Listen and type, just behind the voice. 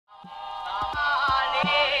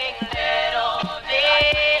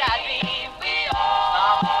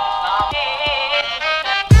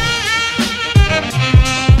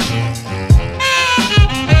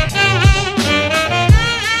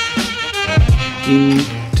In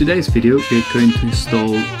today's video we're going to install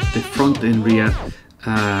the front and rear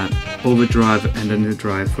overdrive and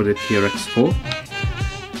underdrive for the TRX4.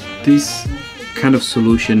 This kind of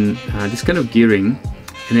solution, this kind of gearing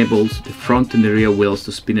enables the front and the rear wheels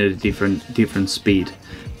to spin at a different speed,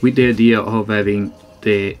 with the idea of having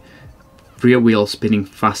the rear wheel spinning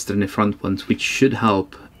faster than the front ones, which should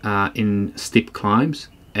help in steep climbs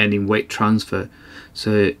and in weight transfer.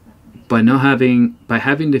 So by having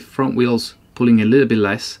the front wheels pulling a little bit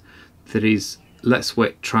less, there is less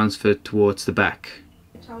weight transfer towards the back.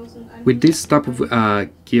 With this type of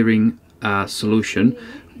gearing solution,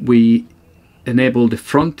 we enable the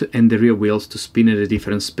front and the rear wheels to spin at a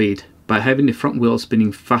different speed. By having the front wheels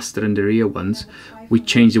spinning faster than the rear ones, we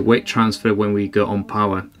change the weight transfer when we go on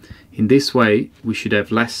power. In this way, we should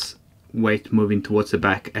have less weight moving towards the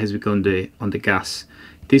back as we go on the gas.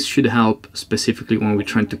 This should help specifically when we're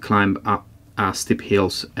trying to climb up steep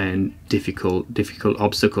hills and difficult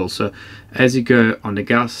obstacles. So as you go on the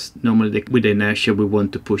gas, normally with the inertia we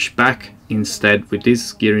want to push back. Instead, with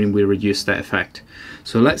this gearing we reduce that effect.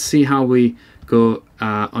 So let's see how we go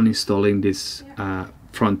on installing this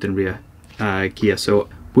front and rear gear. So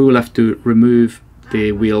we will have to remove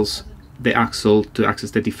the wheels, the axle, to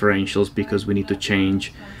access the differentials, because we need to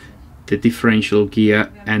change the differential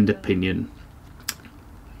gear and the pinion.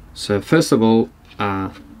 So first of all,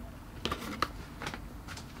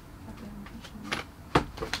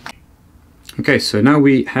 okay, so now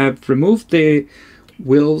we have removed the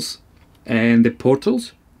wheels and the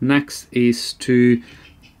portals. Next is to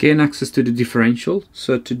gain access to the differential.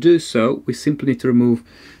 So to do so, we simply need to remove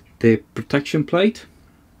the protection plate.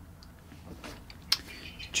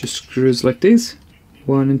 Just screws like this,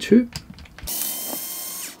 1 and 2.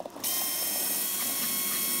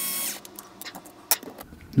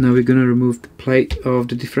 Now we're going to remove the plate of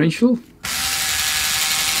the differential.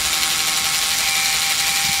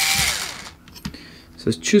 So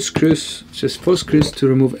it's 2 screws, just 4 screws to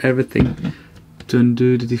remove everything to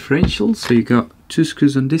undo the differential. So you got 2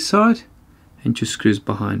 screws on this side and 2 screws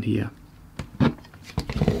behind here.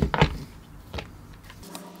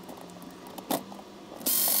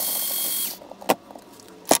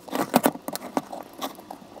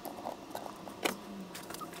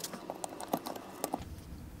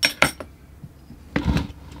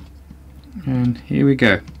 And here we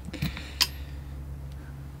go.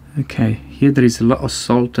 Okay, here there is a lot of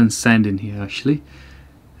salt and sand in here actually,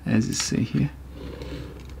 as you see here.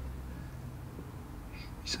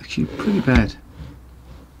 It's actually pretty bad.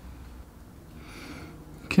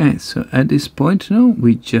 Okay, so at this point now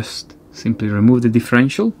we just simply remove the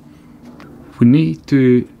differential. We need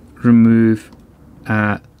to remove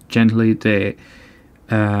gently the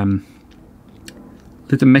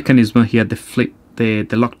little mechanism here, the flip, the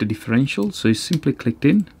lock the differential. So you simply clicked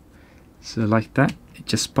in, so like that. It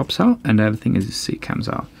just pops out and everything, as you see, comes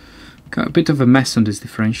out. Got a bit of a mess on this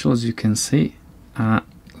differential, as you can see.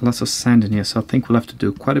 Lots of sand in here, so I think we'll have to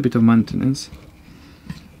do quite a bit of maintenance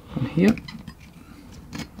on here.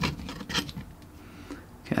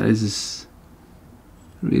 Okay, this is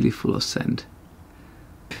really full of sand.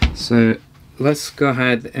 So let's go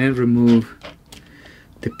ahead and remove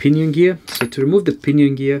the pinion gear. So to remove the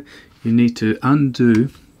pinion gear, you need to undo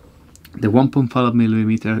the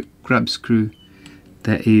 1.5mm grab screw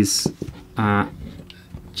that is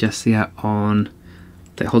just here on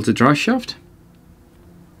that holds the drive shaft.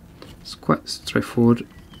 It's quite straightforward,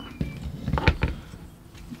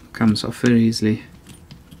 comes off very easily.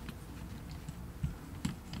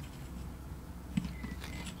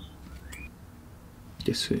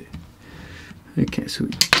 Okay, so we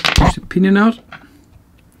push the pinion out.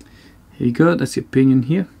 Here you go, that's your pinion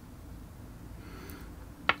here.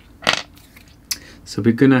 So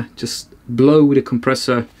we're gonna just blow with the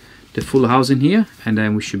compressor the full housing here, and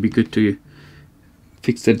then we should be good to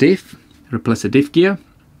fix the diff, replace the diff gear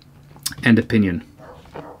and the pinion.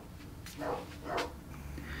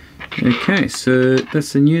 Okay, so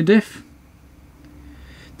that's the new diff,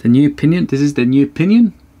 the new pinion. This is the new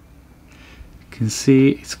pinion. You can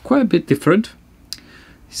see it's quite a bit different.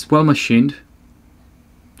 It's well machined,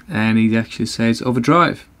 and it actually says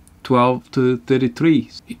Overdrive 12 to 33.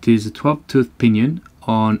 It is a 12 tooth pinion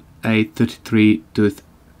on a 33 tooth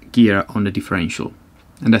gear on the differential,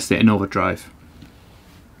 and that's the Overdrive.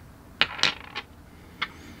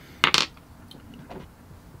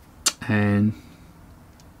 And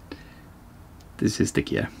this is the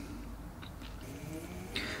gear.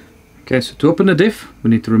 Okay, so to open the diff we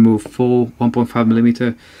need to remove 4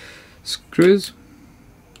 1.5mm screws.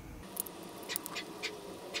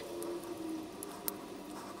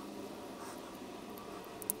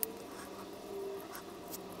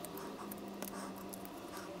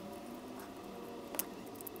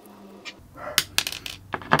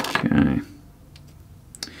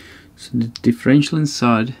 So the differential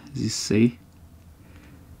inside, as you see,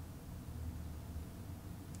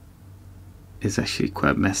 is actually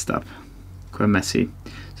quite messed up, quite messy.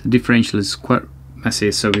 So the differential is quite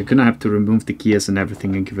messy, so we're gonna have to remove the gears and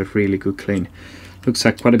everything and give it a really good clean. Looks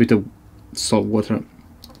like quite a bit of salt water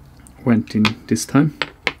went in this time.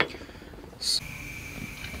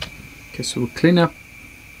 Okay, so we'll clean up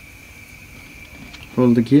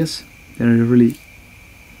all the gears. They're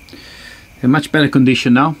much better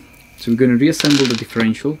condition now. So we're going to reassemble the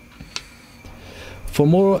differential. For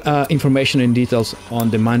more information and details on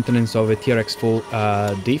the maintenance of a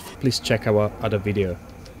TRX4 diff, please check our other video.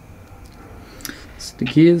 So the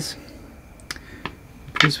gears,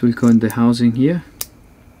 this will go in the housing here.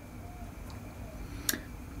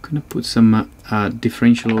 I'm going to put some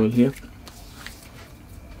differential oil here.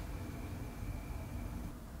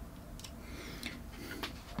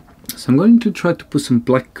 So I'm going to try to put some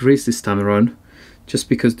black grease this time around, just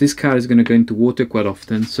because this car is going to go into water quite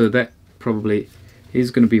often, so that probably is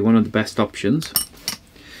going to be one of the best options.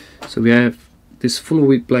 So we have this full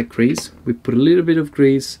with black grease. We put a little bit of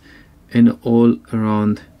grease and all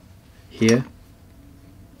around here.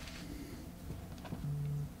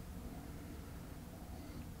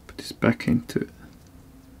 Put this back into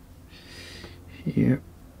here.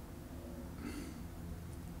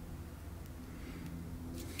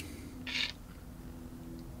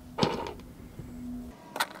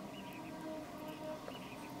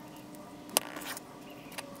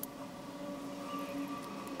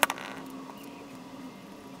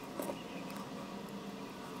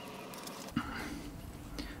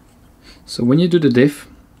 So when you do the diff,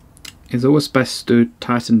 it's always best to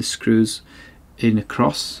tighten the screws in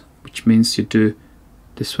across, which means you do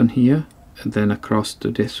this one here and then across to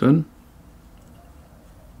this one,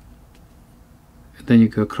 and then you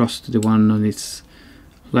go across to the one on its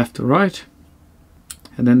left or right,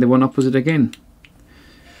 and then the one opposite again.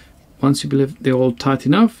 Once you believe they're all tight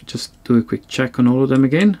enough, just do a quick check on all of them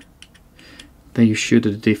again. Then you should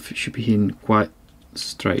the diff should be in quite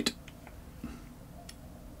straight.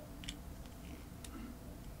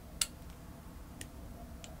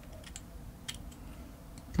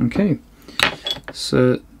 Okay,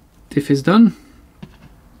 so diff is done.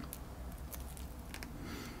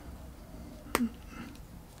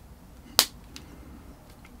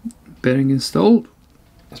 Bearing installed.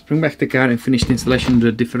 Let's bring back the car and finish the installation of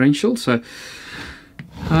the differential. So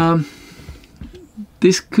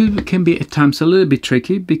this can be at times a little bit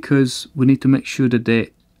tricky, because we need to make sure that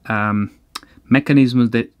the mechanisms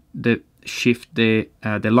that shift they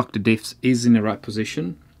lock the diffs is in the right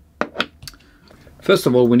position. First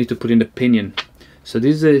of all, we need to put in the pinion. So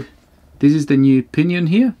this is the new pinion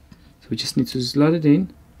here. So we just need to slide it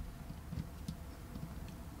in.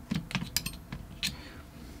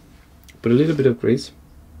 Put a little bit of grease.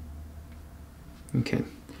 Okay.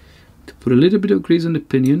 To put a little bit of grease on the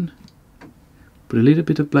pinion. Put a little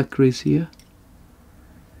bit of black grease here.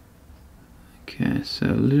 Okay, so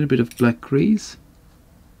a little bit of black grease.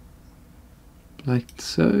 Like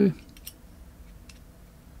so.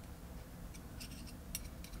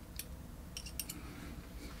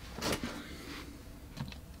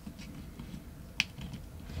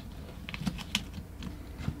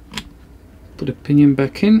 Put the pinion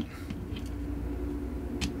back in.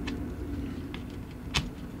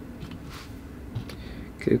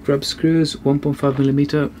 Okay, grab screws,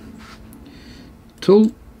 1.5mm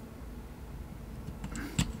tool,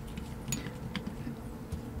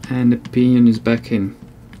 and the pinion is back in.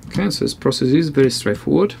 Okay, so this process is very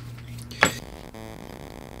straightforward.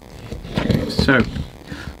 Okay, so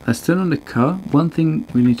let's turn on the car. One thing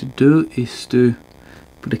we need to do is to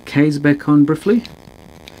put the case back on briefly.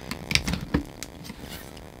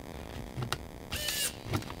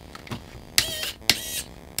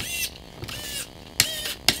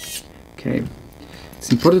 Okay,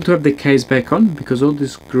 it's important to have the case back on, because all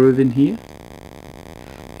this groove in here,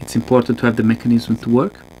 it's important to have the mechanism to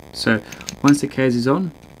work. So once the case is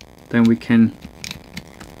on, then we can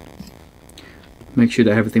make sure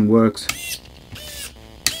that everything works,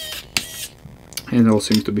 and it all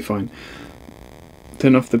seems to be fine.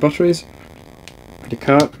 Turn off the batteries, the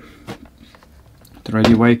car, throw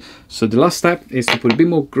it away. So the last step is to put a bit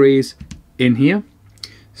more grease in here,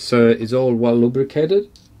 so it's all well lubricated.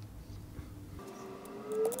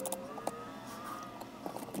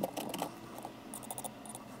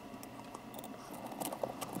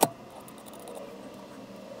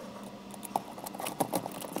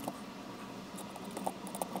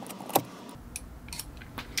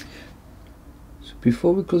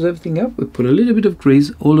 Before we close everything up, we put a little bit of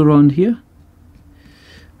grease all around here,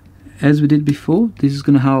 as we did before. This is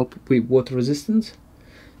going to help with water resistance.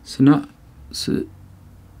 So now, so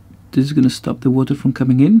this is going to stop the water from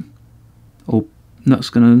coming in, or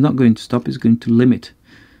not going to stop, it's going to limit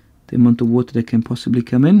the amount of water that can possibly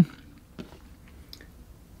come in.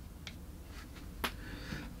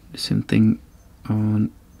 The same thing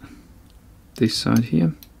on this side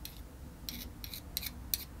here.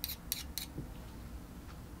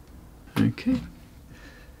 Okay,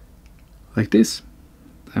 like this.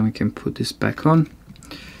 Then we can put this back on,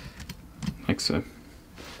 like so.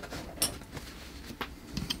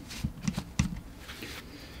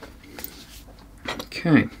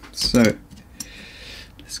 Okay, so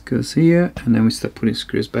this goes here, and then we start putting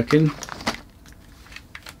screws back in.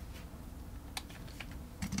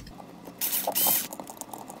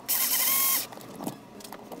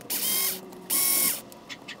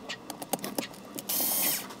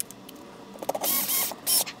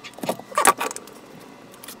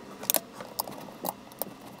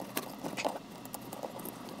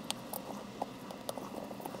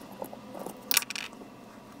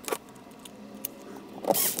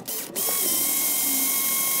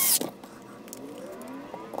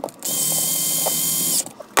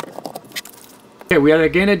 Okay, we are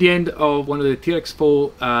again at the end of one of the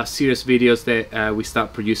TRX4 series videos that we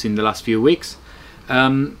start producing the last few weeks.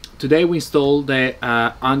 Today we installed the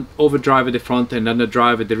overdrive at the front and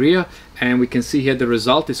underdrive at the rear, and we can see here the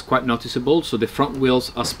result is quite noticeable. So the front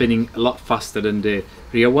wheels are spinning a lot faster than the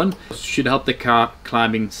rear one. Should help the car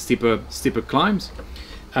climbing steeper climbs.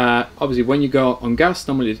 Obviously when you go on gas,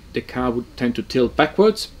 normally the car would tend to tilt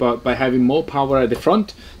backwards, but by having more power at the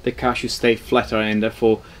front, the car should stay flatter and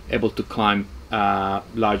therefore able to climb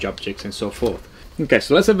large objects and so forth. Okay,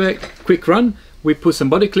 so let's have a quick run. We put some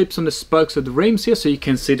body clips on the spokes of the rims here so you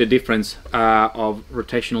can see the difference of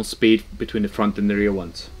rotational speed between the front and the rear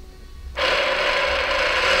ones.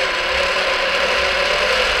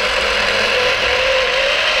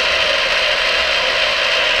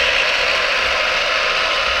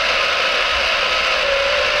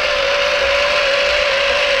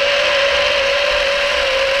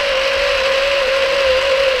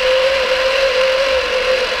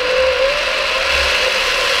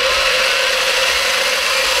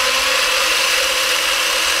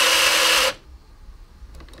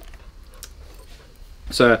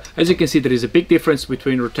 So as you can see, there is a big difference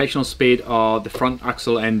between rotational speed of the front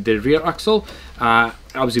axle and the rear axle.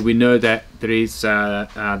 Obviously we know that there is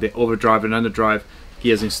the overdrive and underdrive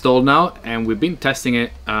gears installed now, and we've been testing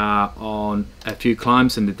it on a few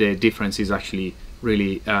climbs, and the difference is actually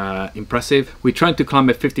really impressive. We're trying to climb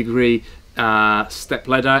a 50-degree step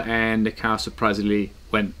ladder, and the car surprisingly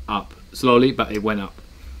went up slowly, but it went up.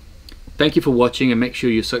 Thank you for watching, and make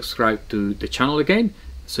sure you subscribe to the channel again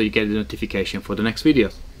so you get the notification for the next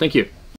videos. Thank you.